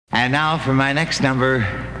And now for my next number,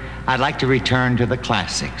 I'd like to return to the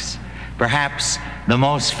classics. Perhaps the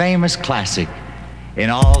most famous classic in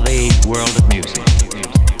all the world of music.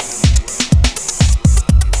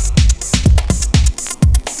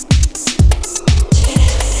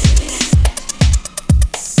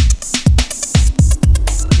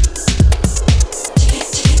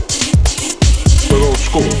 We're old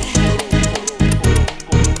school.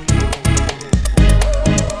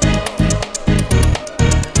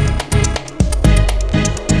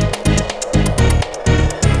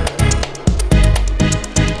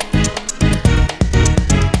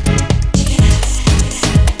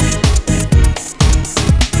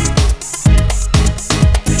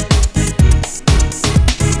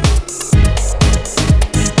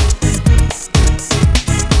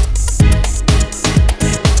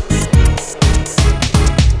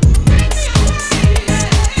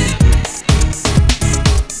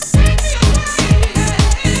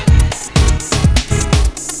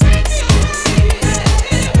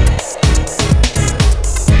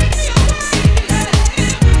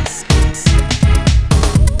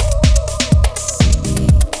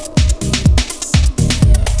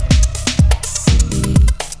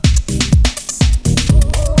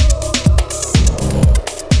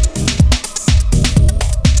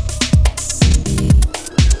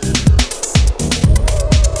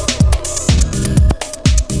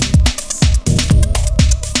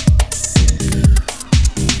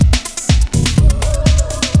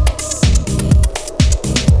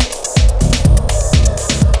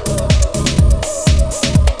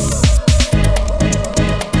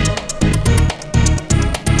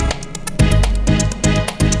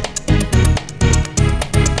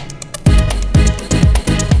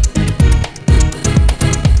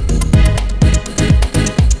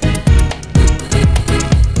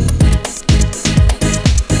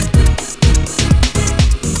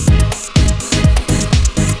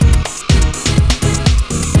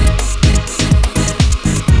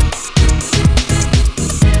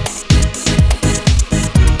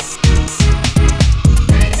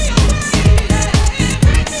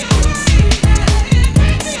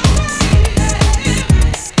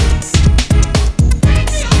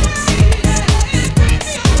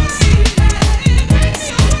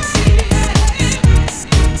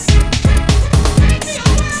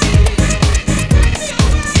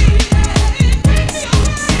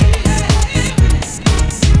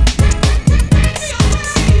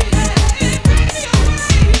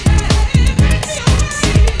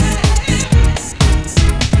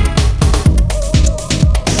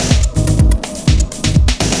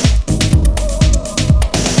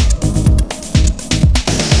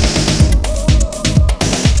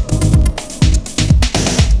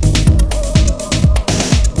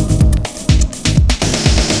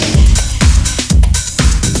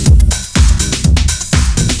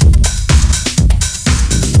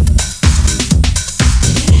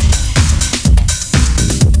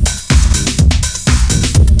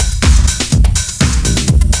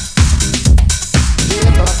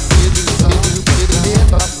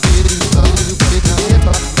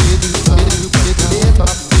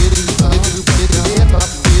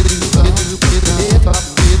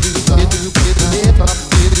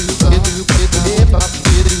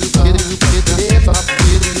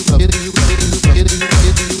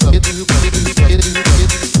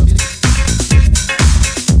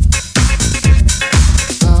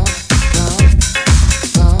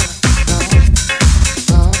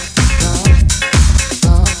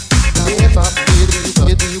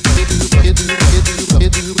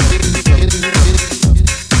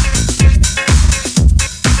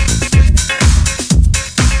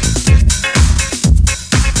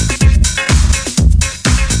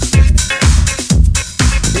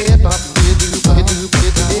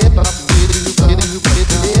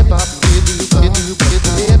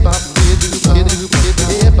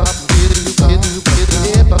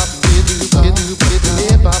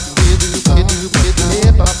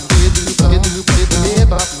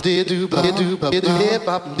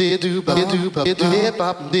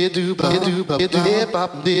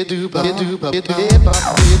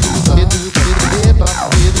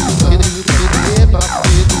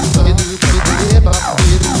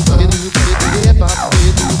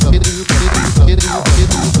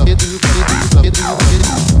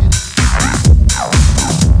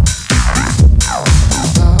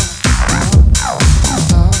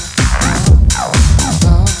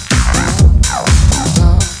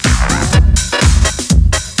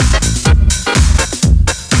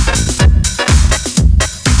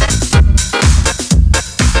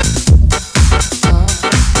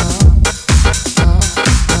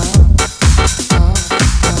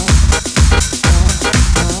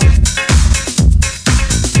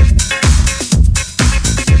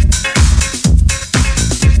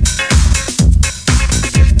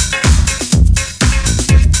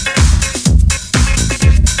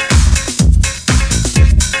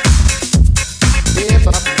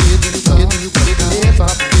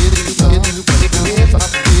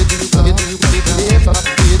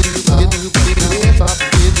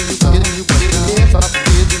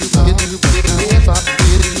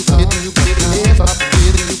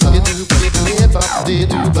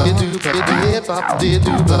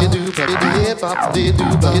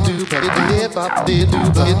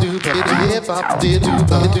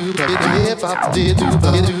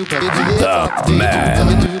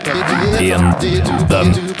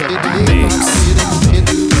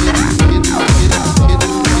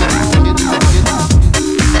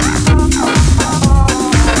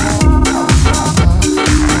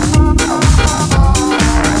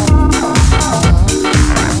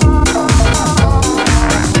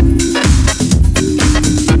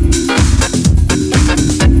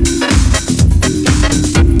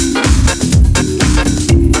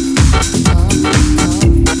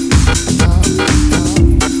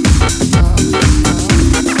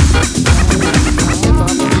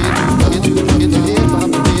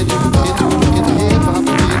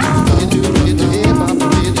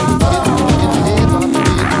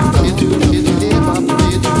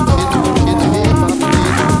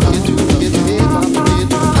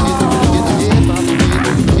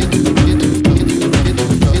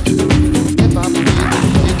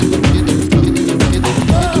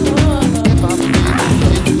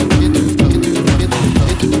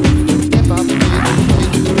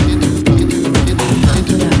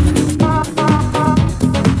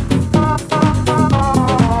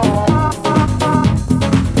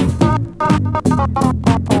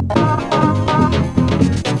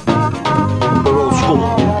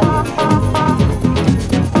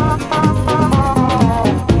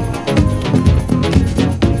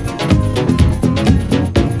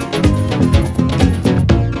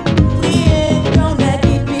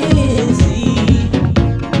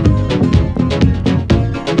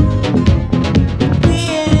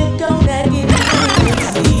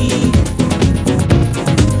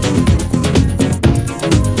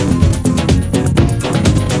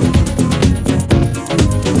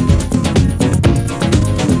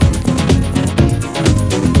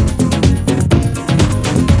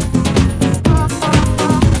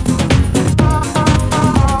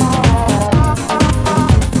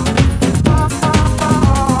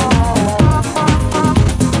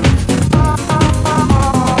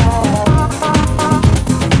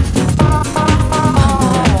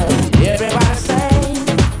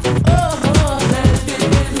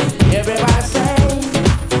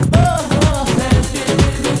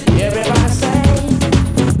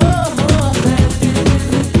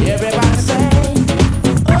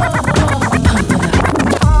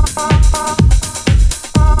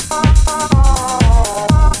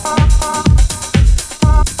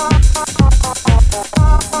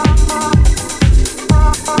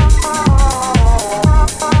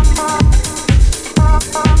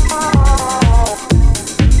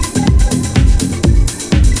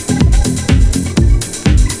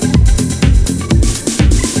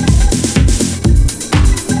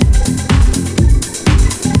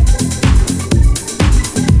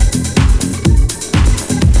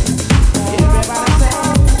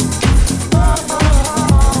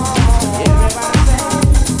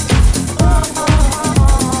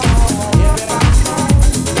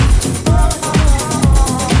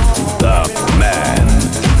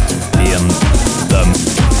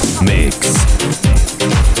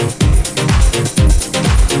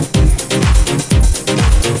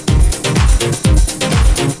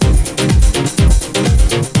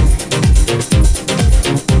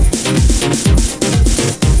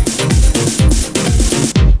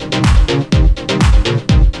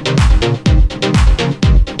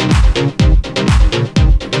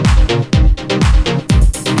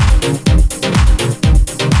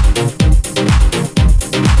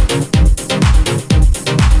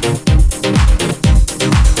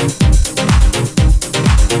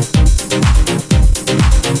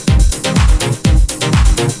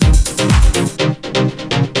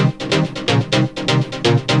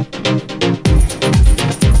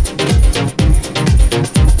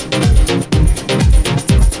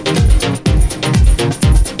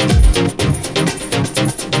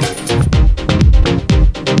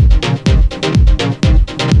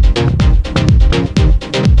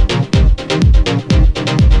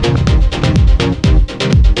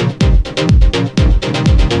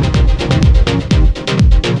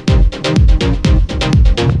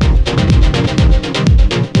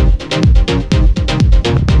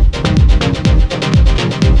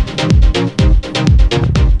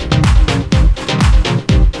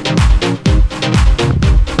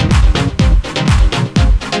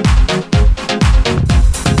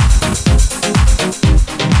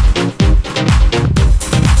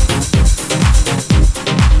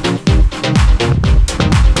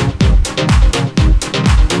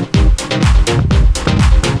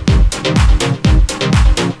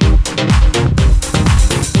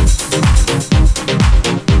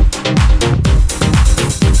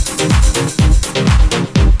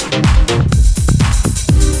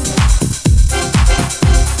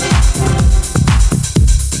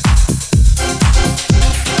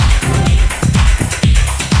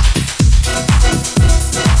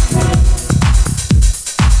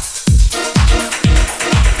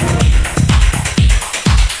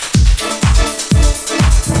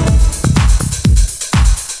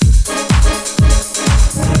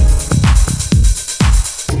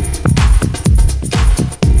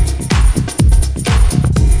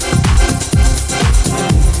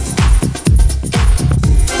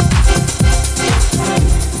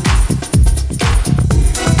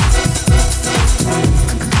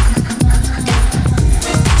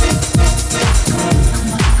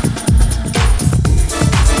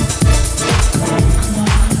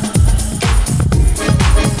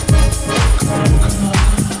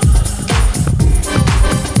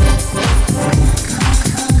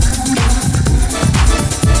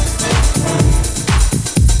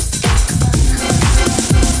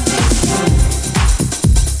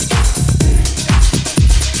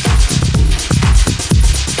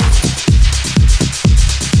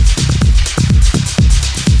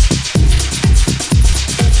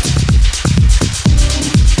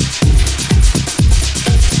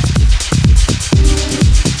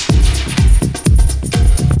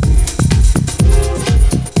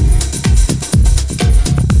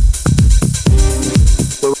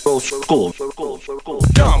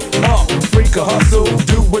 could hustle,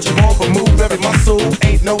 do what you want, but move every muscle.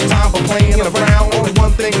 Ain't no time for playing around. Only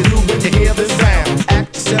one thing to do when you hear this sound.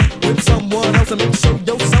 Act yourself with someone else and make sure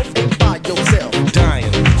yourself ain't by yourself.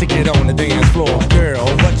 Dying to get on the dance floor. Girl,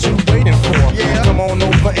 what you waiting for? Yeah. Come on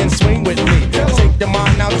over and swing with me. Take your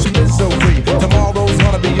mind out your misery. Tomorrow's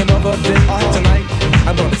gonna be another day. Tonight,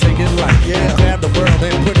 I'm gonna take it light. Yeah. Grab the world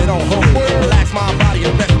and put it on hold. Relax my body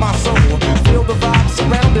and rest my soul. Feel the vibe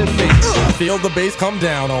surrounding me. Feel the bass come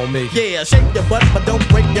down on me. Yeah, shake your butt, but don't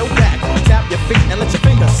break your back. Tap your feet and let your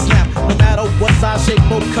fingers snap. No matter what size, shape,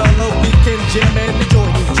 or color, we can jam and enjoy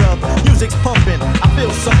each other. Music's pumping, I feel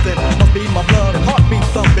something. Must be my blood and heartbeat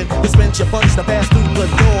thumping. Dispense your funds to pass through the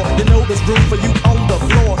door. You know there's room for you on the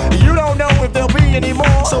floor. You don't know if there'll be any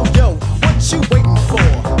more. So yo, what you waiting for?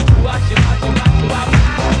 Watch it, watch it, watch it, watch it.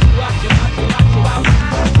 Watch it, watch it, watch it, watch it.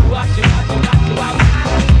 Watch it, watch it, watch it, watch it.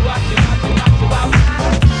 Watch it, watch it, watch it, watch it.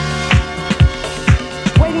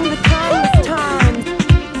 Waiting the timeless time.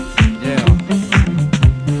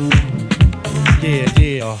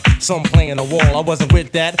 Yeah. Some playing the wall, I wasn't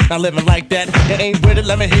with that. Not living like that. You ain't with it,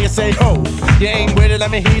 let me hear you say oh. You ain't with it,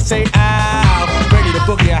 let me hear you say ow. Ready to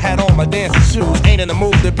boogie, I had on my dancing shoes. Ain't in the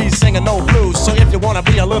mood to be singing no blues. So if you wanna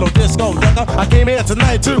be a little disco ducker, I came here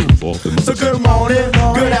tonight too. So good morning,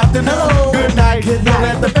 good afternoon, good night. Don't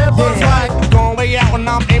let the bedbugs bite. Going way out when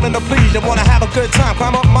I'm aiming to please. You wanna have a good time,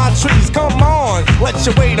 climb up my trees. Come on, what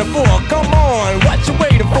you waiting for? Come on, what you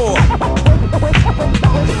waiting for?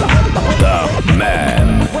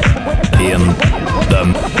 ThaMan in the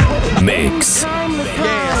mix.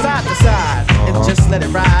 Yeah, side to side, and just let it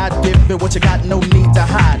ride. Give it what you got, no need to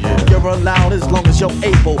hide. You're allowed as long as you're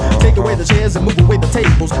able. Take away the chairs and move away the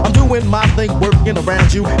tables. I'm doing my thing, working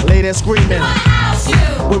around you, ladies screaming.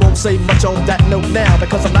 We won't say much on that note now,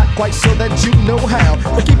 because I'm not quite sure that you know how.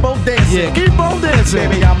 But keep on dancing, yeah, keep on dancing.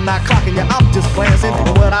 Baby, I'm not clocking you, I'm just glancing.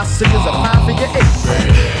 And what I see is a 5-figure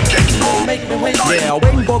 8. Make me wait. Yeah,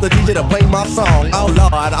 waiting for the DJ to play my song. Oh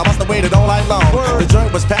Lord, I must have waited all night long. The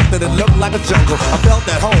joint was packed and it looked like a jungle. I felt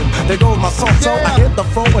at home, there goes my song. So I hit the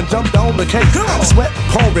floor and jumped on the cake. Sweat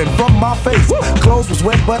pouring from my face. Clothes was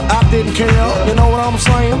wet, but I didn't care. You know what I'm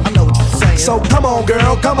saying? I know what you're saying. So come on,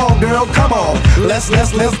 girl, come on, girl, come on. Let's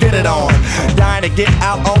get it on. Dying to get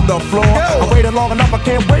out on the floor. I waited long enough, I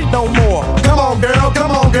can't wait no more. Come on, girl,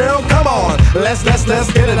 come on, girl, come on. Let's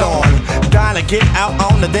get it on. Dying to get out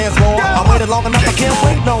on the dance floor. I waited long enough, I can't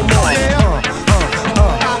wait no more.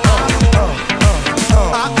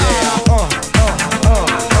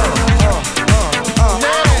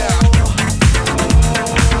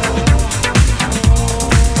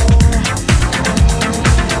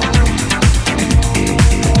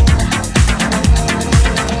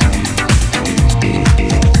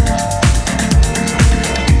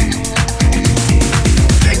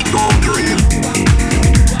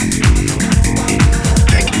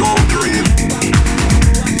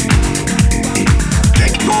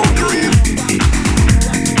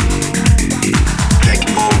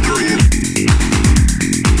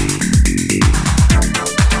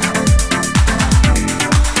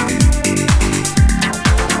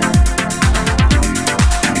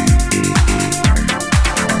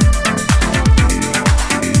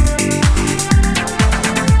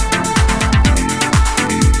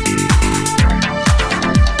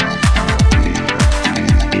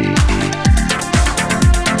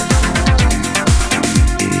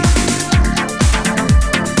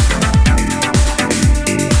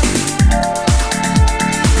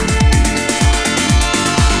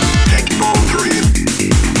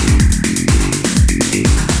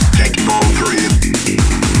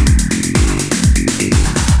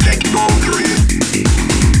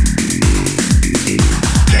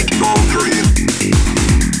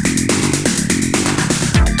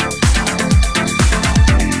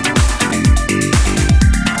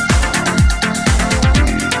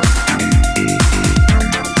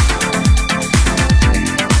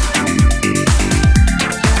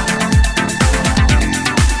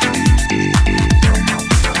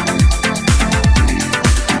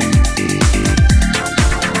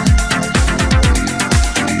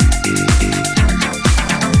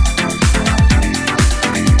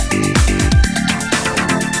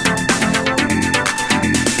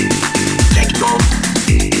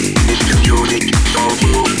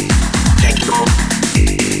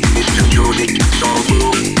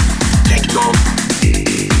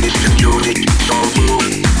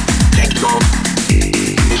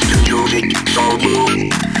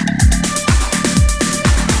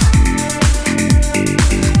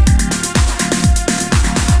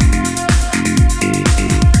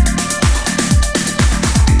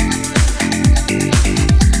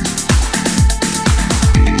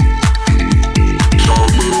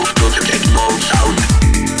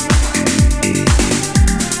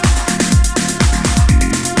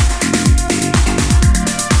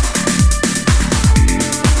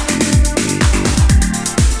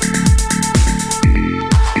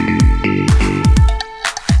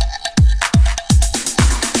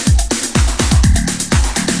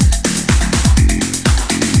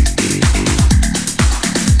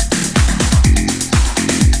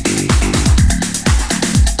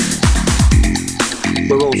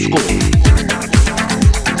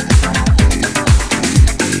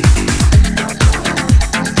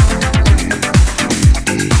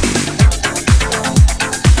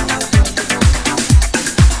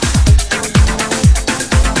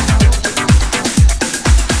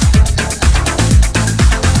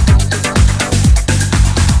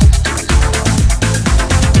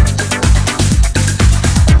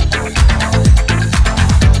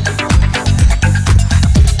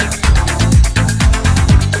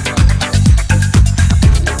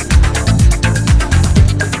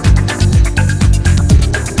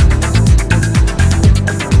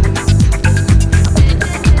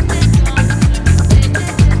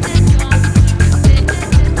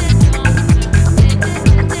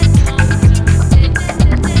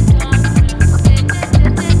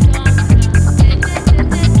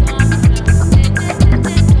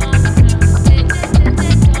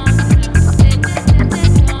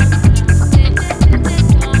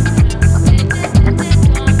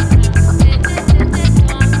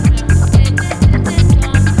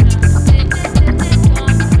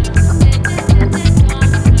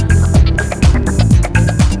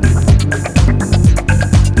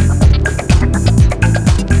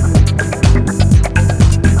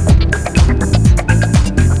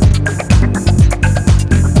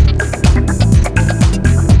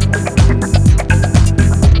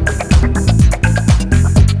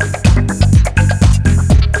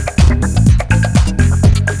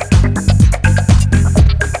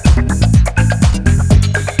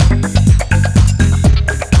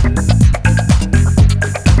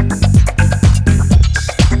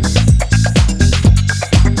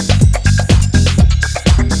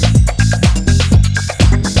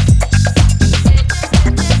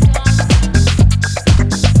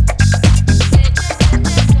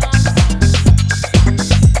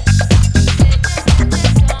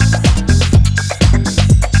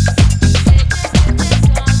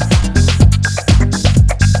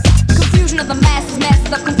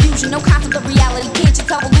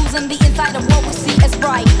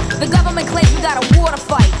 got a war to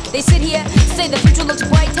fight. They sit here, say the future looks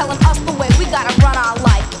bright, telling us the way we gotta run our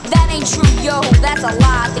life. That ain't true, yo, that's a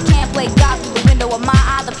lie. They can't play God through the window of my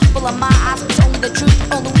eye. The people of my eyes, it's only the truth.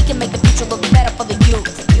 Only we can make the future look better for the youth.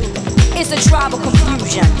 It's a tribal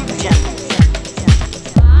confusion.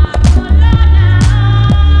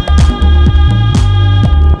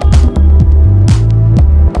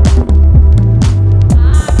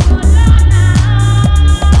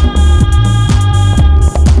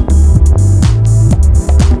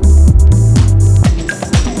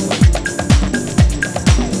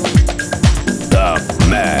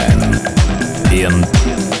 ThaMan in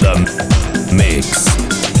the mix.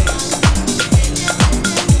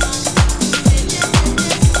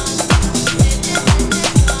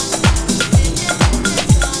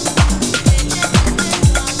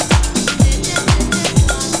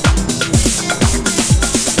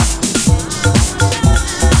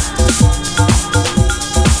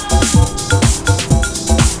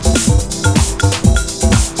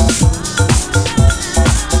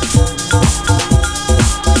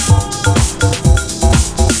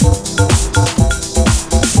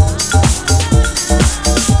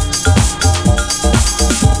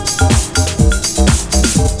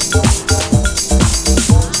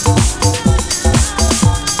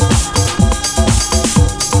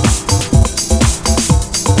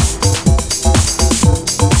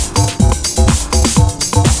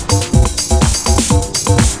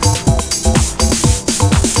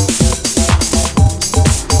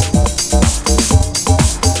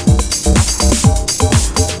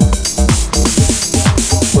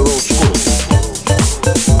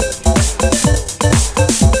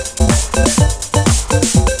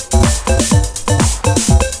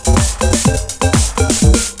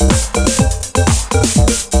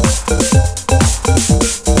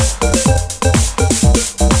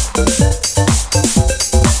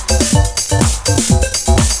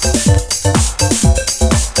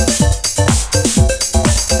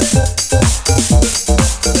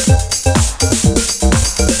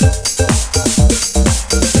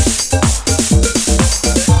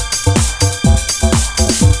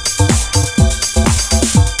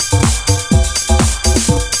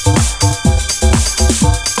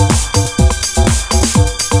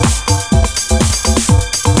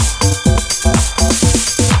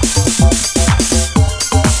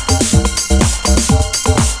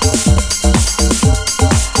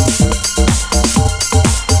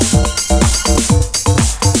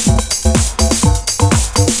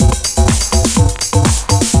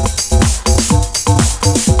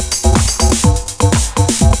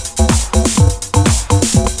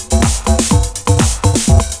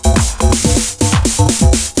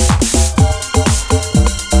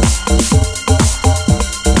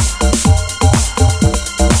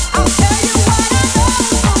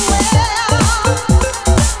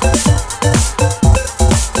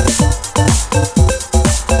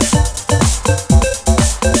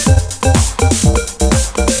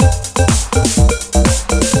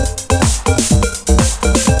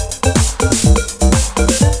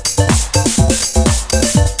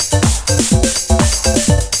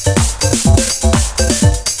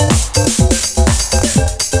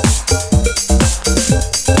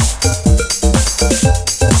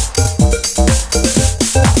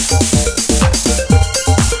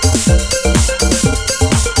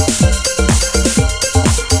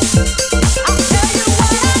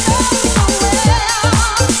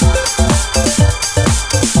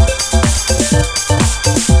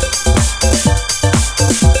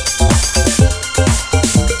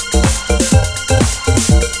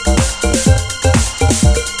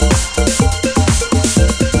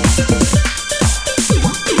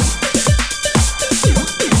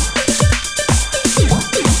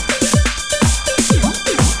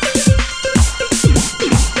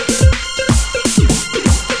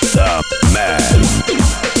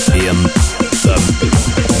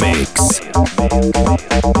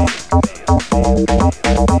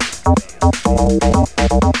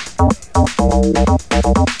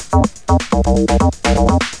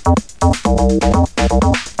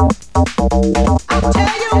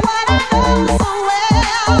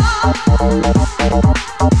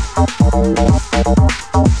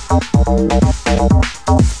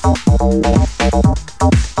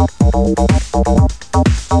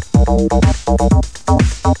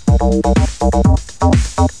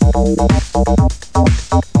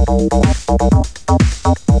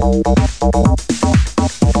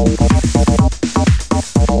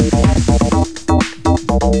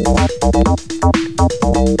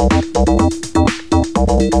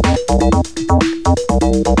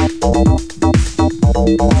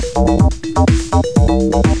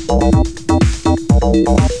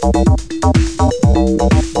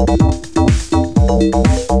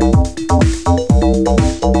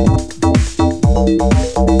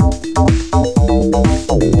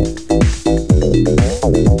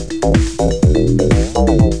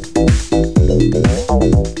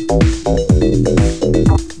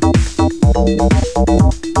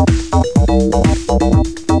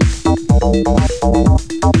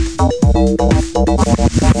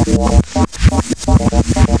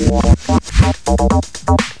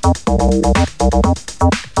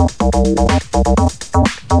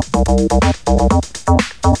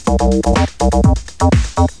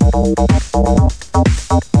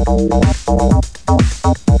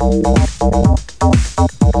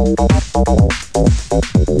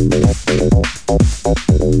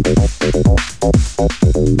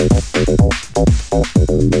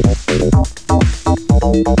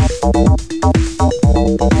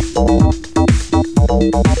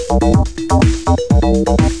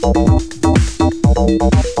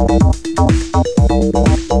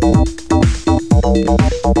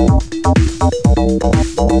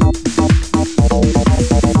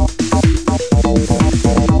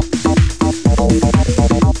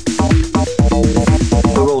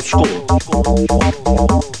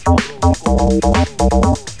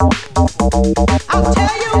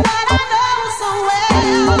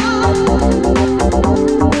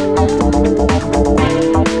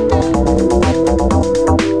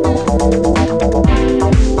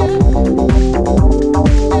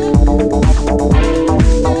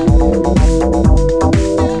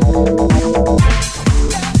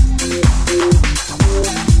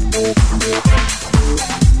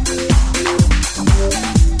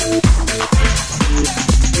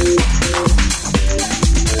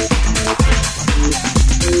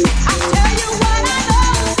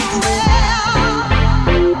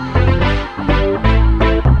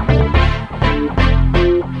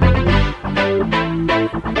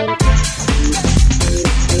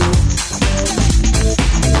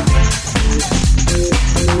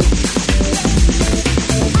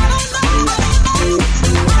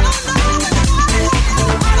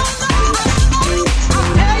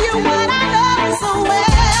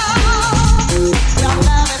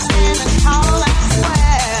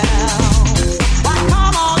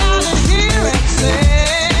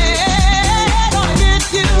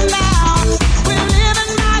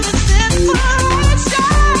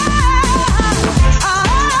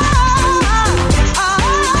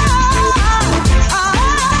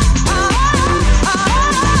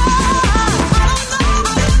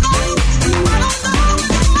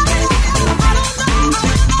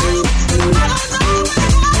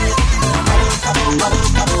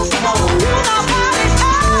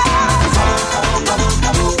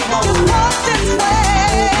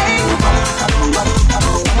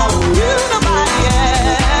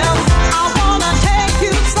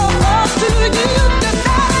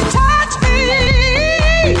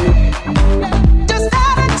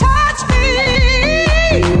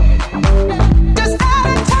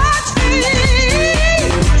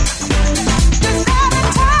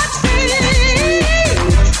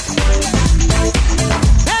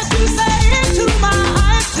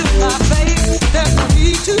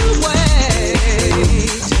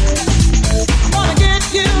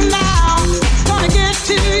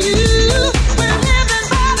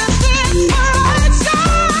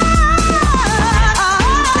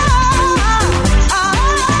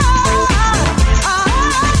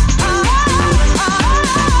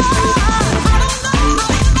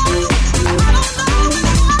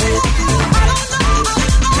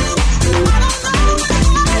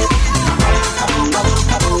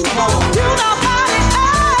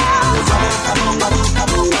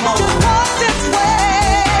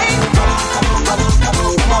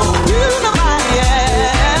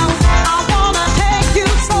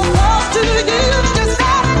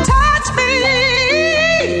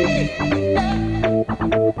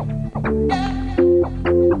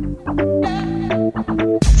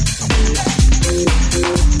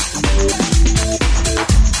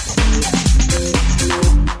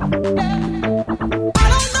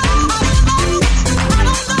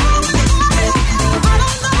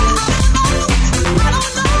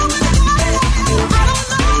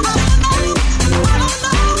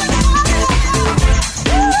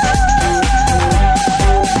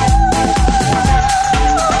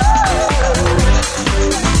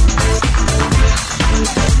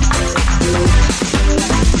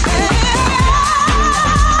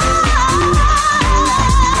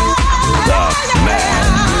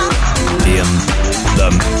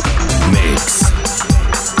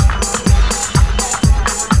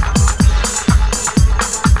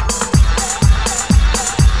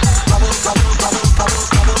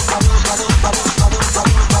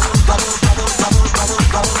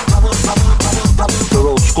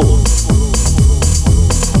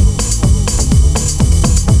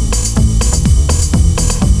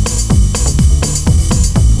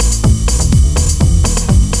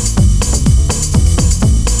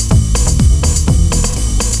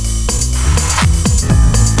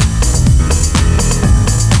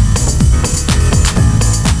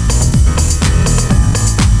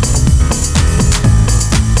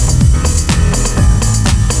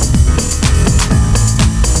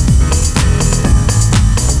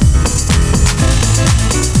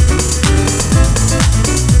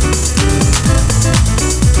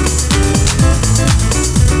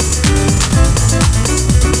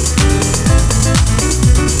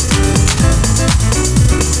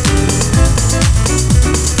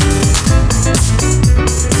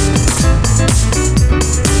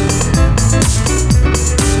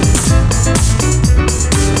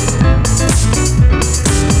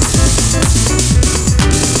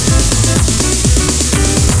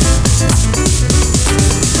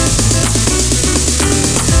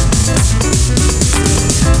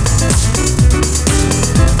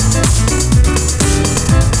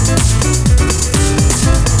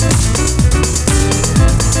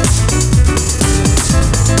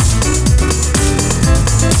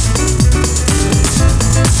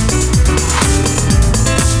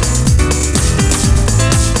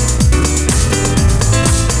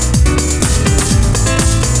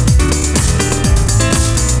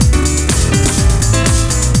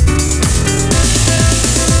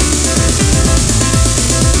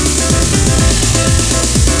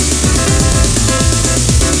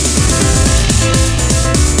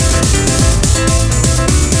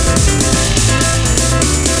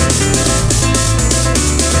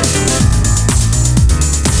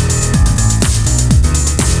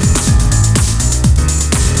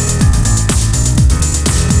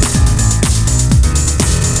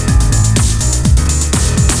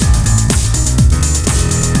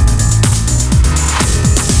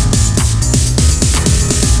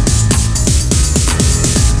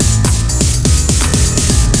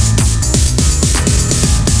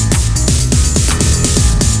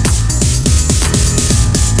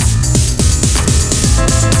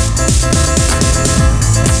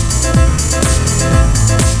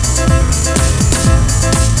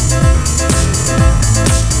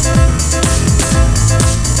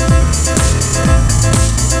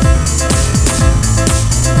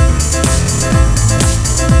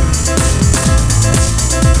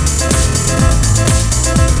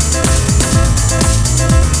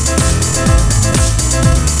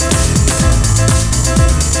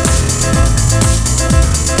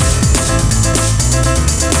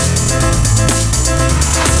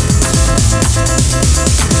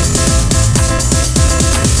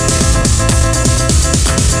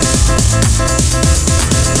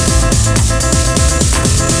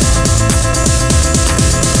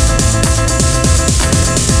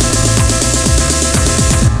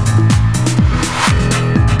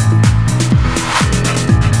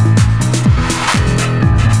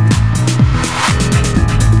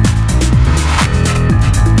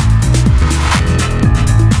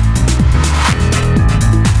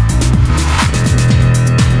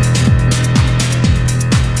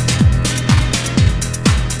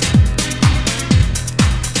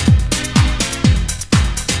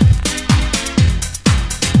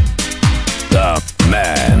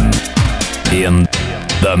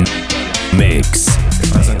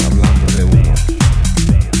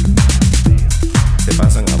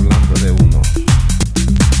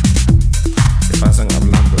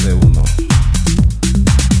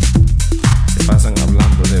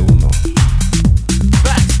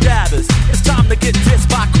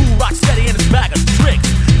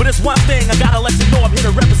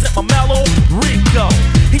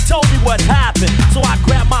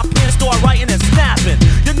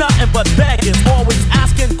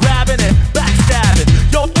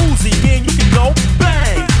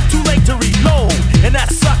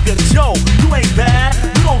 Yo, you ain't bad,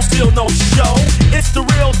 you don't steal no show. It's the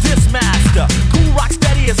real Dismaster. Cool Rock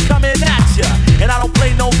Steady is coming at ya, and I don't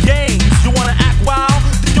play no games. You wanna act wild,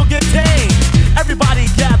 then you'll get tamed. Everybody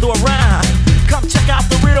gather around, come check out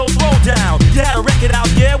the real throwdown. You had a record out,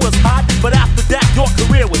 yeah, it was hot, but after that your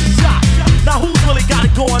career was shot. Now who's really got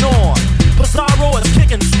it going on? Pizarro is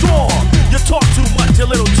kicking strong. You talk too much, you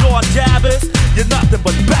little jaw jabbers. You're nothing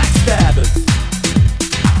but backstabbers.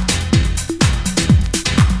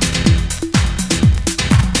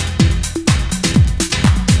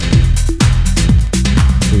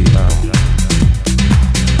 Cuidado.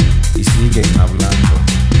 Y siguen hablando.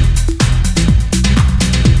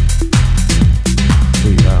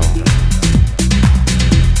 Cuidado.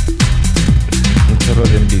 Un chorro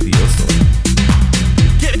de envidioso.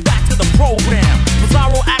 Getting back to the program,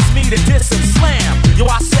 Pizarro asked me to diss and slam. Yo,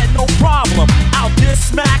 I said no problem. I'll diss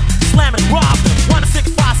smack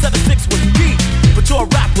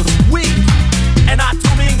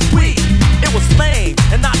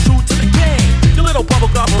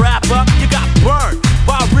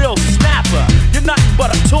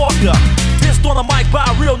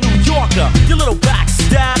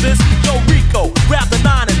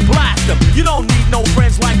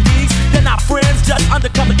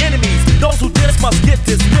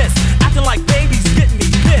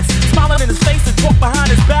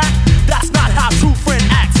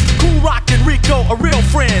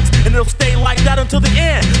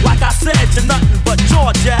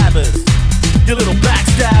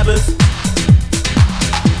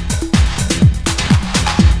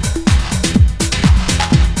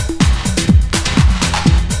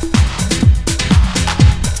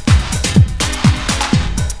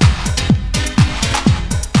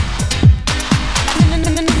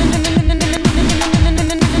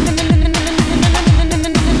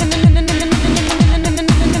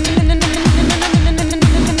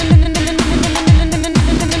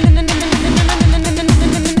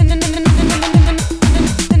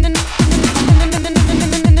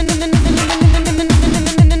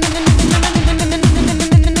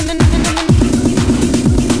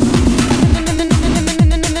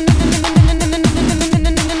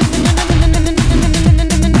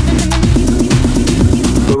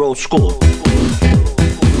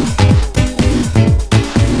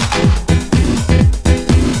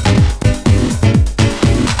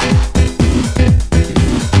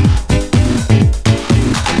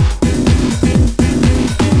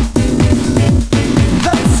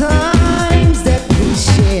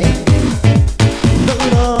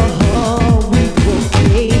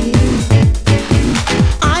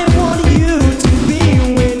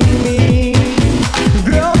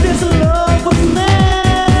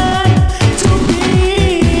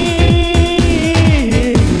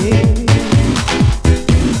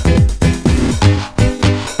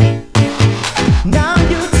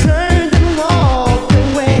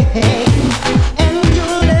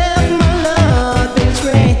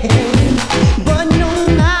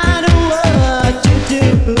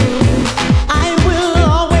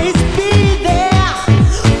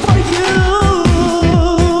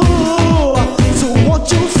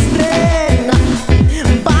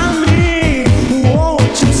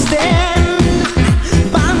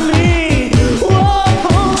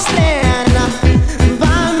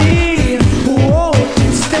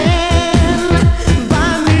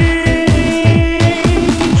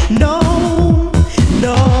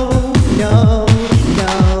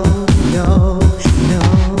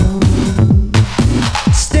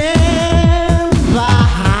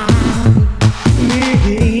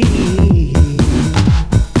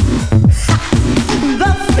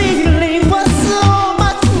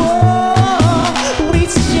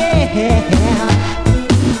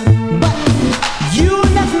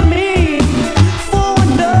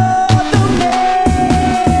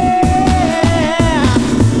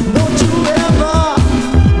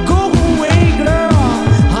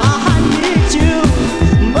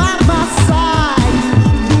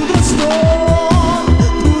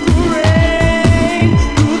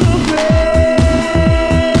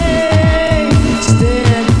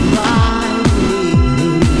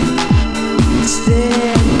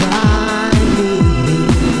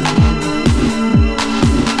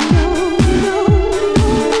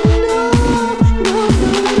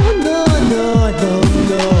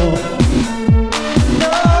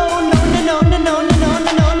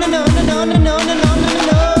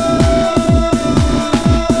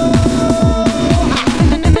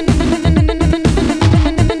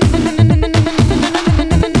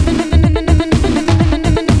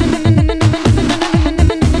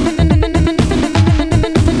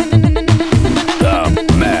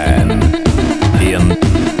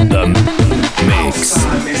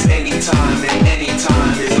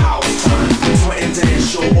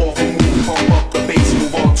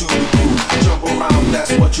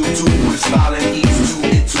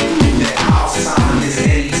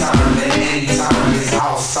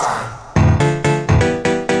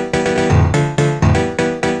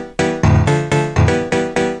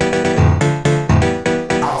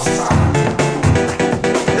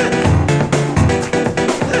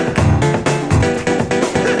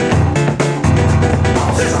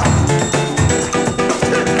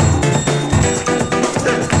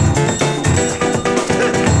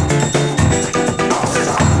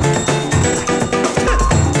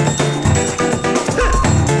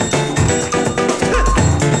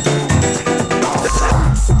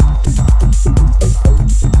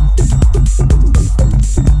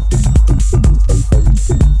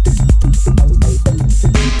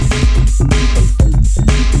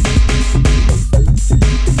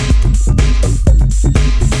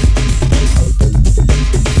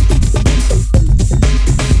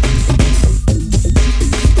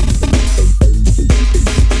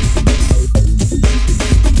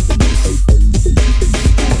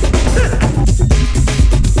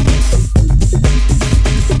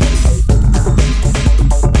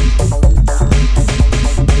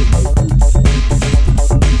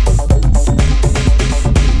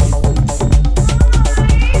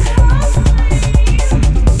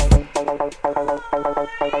We're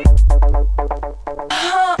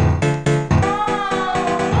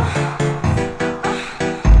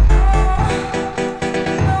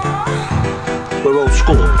old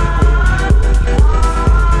school.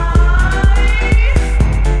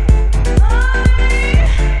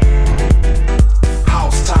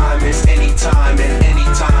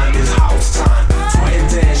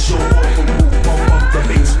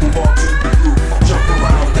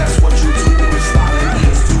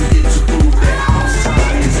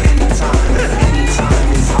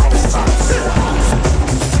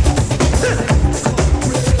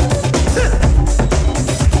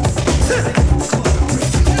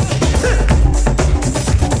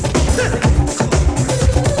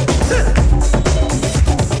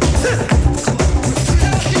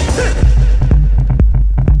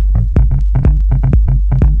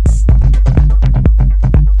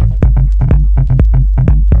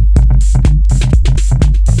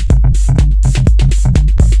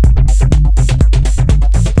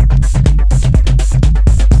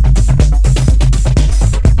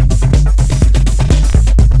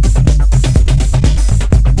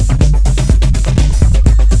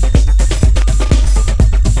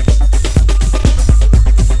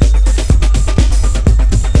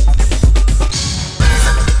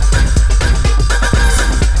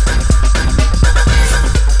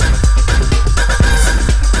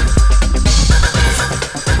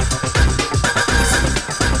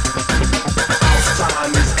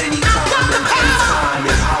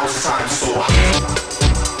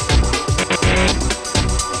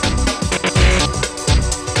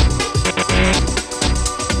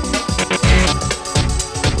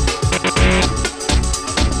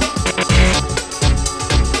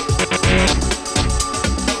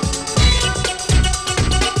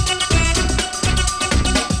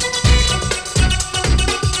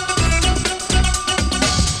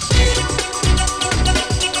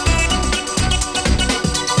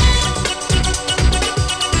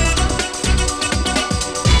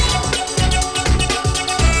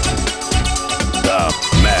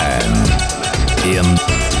 in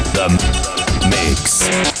the mix.